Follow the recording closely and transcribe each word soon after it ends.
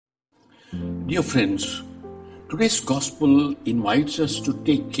Dear friends, today's gospel invites us to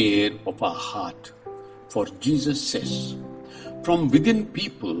take care of our heart, for Jesus says, "From within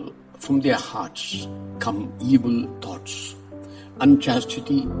people, from their hearts, come evil thoughts,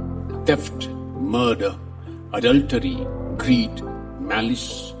 unchastity, theft, murder, adultery, greed,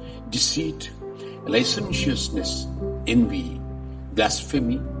 malice, deceit, licentiousness, envy,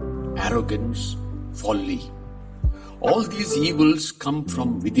 blasphemy, arrogance, folly. All these evils come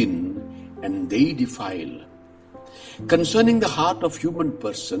from within and they defile." Concerning the heart of human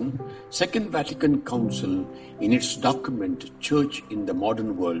person, Second Vatican Council in its document Church in the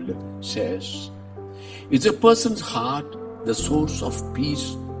Modern World says, "Is a person's heart the source of peace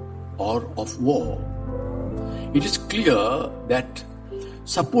or of war?" It is clear that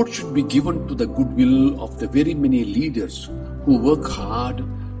support should be given to the goodwill of the very many leaders who work hard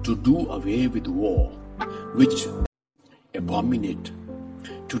to do away with war, which they abominate.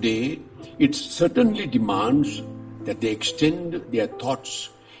 Today, it certainly demands that they extend their thoughts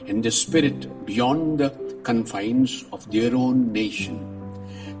and their spirit beyond the confines of their own nation,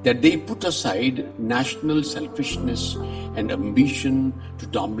 that they put aside national selfishness and ambition to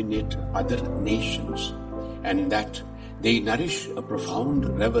dominate other nations, and that they nourish a profound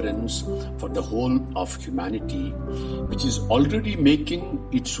reverence for the whole of humanity, which is already making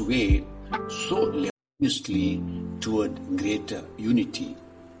its way so laboriously toward greater unity.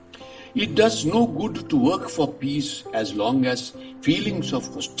 It does no good to work for peace as long as feelings of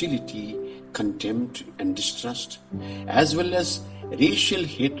hostility, contempt, and distrust, as well as racial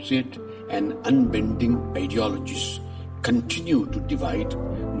hatred and unbending ideologies, continue to divide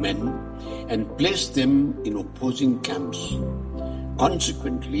men and place them in opposing camps.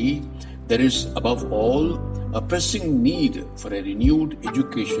 Consequently, there is above all a pressing need for a renewed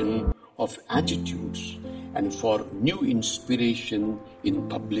education of attitudes and for new inspiration in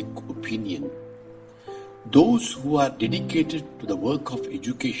public opinion. Those who are dedicated to the work of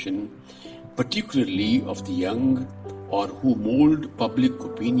education, particularly of the young, or who mold public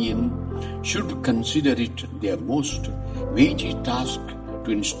opinion, should consider it their most weighty task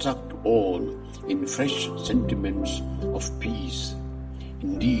to instruct all in fresh sentiments of peace.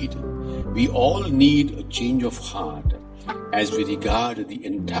 Indeed, we all need a change of heart as we regard the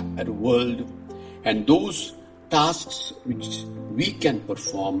entire world and those tasks which we can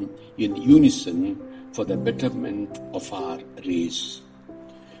perform in unison for the betterment of our race.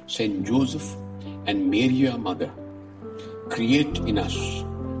 Saint Joseph and Mary, our Mother, create in us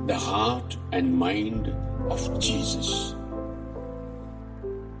the heart and mind of Jesus.